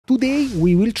Today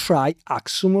we will try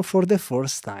Axum for the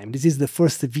first time. This is the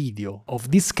first video of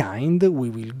this kind. We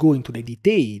will go into the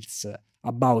details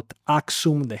about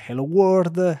Axum, the Hello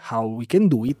World, how we can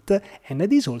do it, and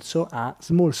there is also a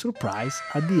small surprise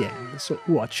at the end, so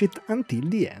watch it until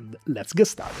the end. Let's get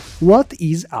started. What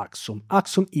is Axum?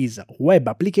 Axum is a web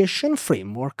application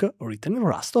framework, written in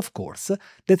Rust of course,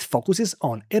 that focuses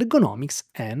on ergonomics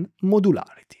and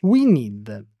modularity. We need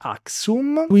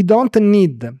Axum. We don't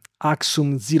need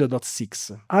Axum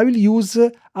 0.6. I will use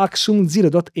Axum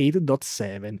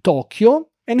 0.8.7. Tokio,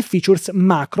 and features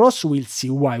macros. We'll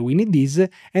see why we need this,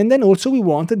 and then also we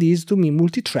want this to be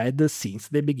multi-thread since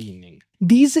the beginning.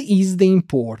 This is the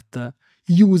import.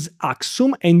 Use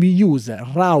Axum and we use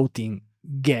routing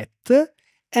get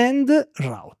and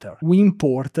router. We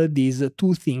import these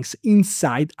two things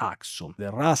inside Axum.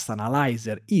 The Rust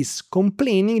analyzer is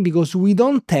complaining because we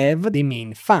don't have the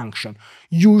main function.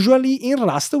 Usually in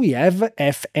Rust we have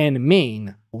fn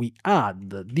main. We add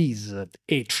this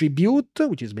attribute,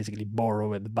 which is basically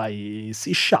borrowed by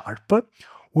C#.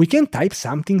 We can type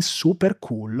something super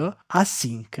cool,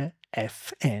 async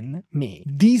fn main.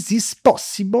 This is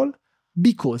possible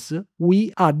because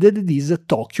we added these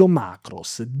Tokio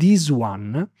macros. This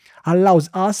one allows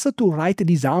us to write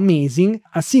this amazing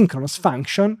asynchronous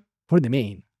function for the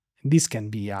main. This can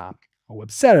be a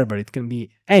web server, it can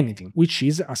be anything which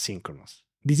is asynchronous.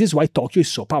 This is why Tokio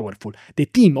is so powerful. The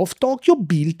team of Tokio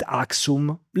built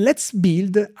Axum. Let's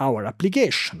build our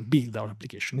application.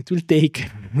 It will take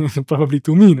probably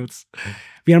 2 minutes.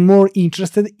 We are more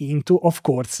interested into, of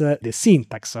course, the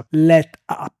syntax. Let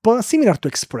up, similar to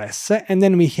express, and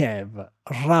then we have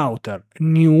router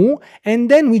new, and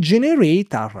then we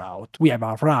generate a route. We have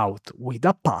a route with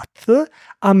a path,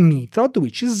 a method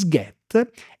which is get,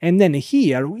 and then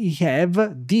here we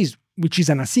have this, which is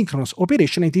an asynchronous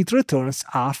operation, and it returns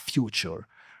a future.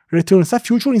 Returns a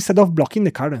future instead of blocking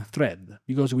the current thread,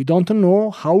 because we don't know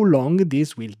how long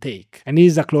this will take. And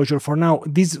this is a closure for now.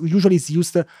 This usually is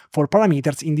used for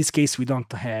parameters. In this case, we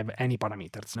don't have any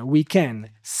parameters. Now we can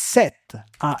set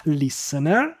a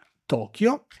listener,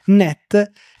 Tokio, net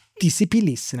TCP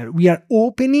listener. We are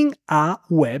opening a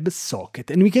web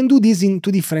socket, and we can do this in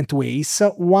 2 different ways.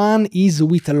 One is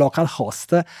with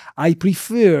localhost. I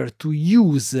prefer to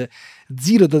use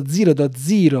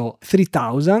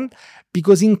 0.0.0.3000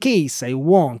 because in case I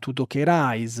want to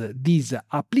dockerize this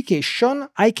application,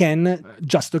 I can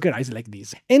just dockerize like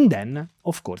this. And then,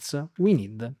 of course, we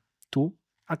need to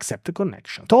accept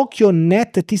connection. Tokio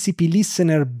net TCP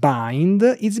listener bind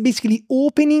is basically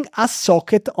opening a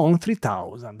socket on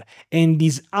 3000, and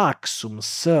this Axum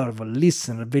server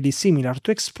listener, very similar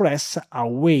to Express,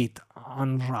 await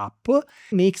unwrap,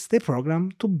 makes the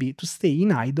program to stay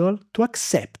in idle to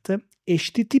accept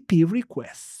HTTP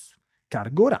requests.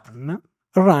 Cargo run,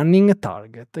 running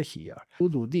target here. To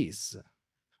do this,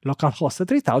 localhost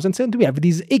 3000, and we have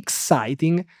this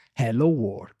exciting hello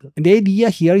world. And the idea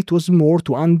here, it was more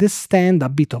to understand a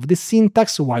bit of the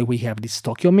syntax, why we have this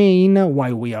Tokio main,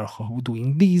 why we are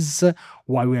doing this,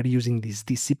 why we are using this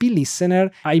TCP listener.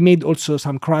 I made also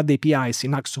some CRUD APIs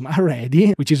in Axum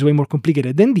already, which is way more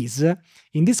complicated than this.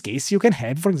 In this case, you can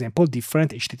have, for example,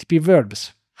 different HTTP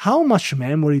verbs. How much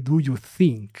memory do you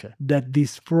think that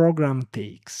this program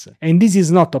takes? And this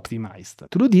is not optimized.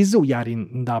 To do this, we are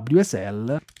in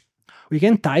WSL. We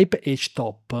can type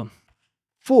htop.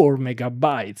 4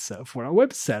 megabytes for a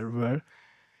web server.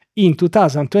 In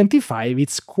 2025,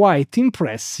 it's quite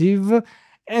impressive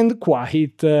and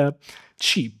quite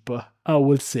cheap, I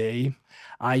would say.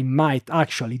 I might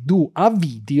actually do a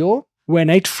video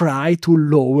when I try to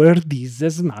lower this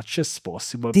as much as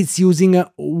possible. It's using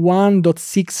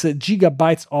 1.6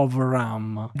 gigabytes of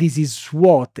RAM. This is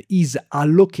what is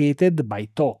allocated by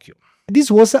Tokio. This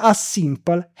was a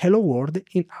simple hello world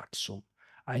in Axum.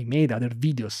 I made other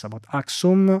videos about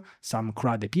Axum, some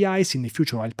CRUD APIs. In the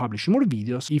future, I'll publish more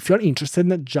videos. If you're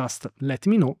interested, just let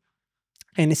me know,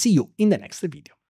 and see you in the next video.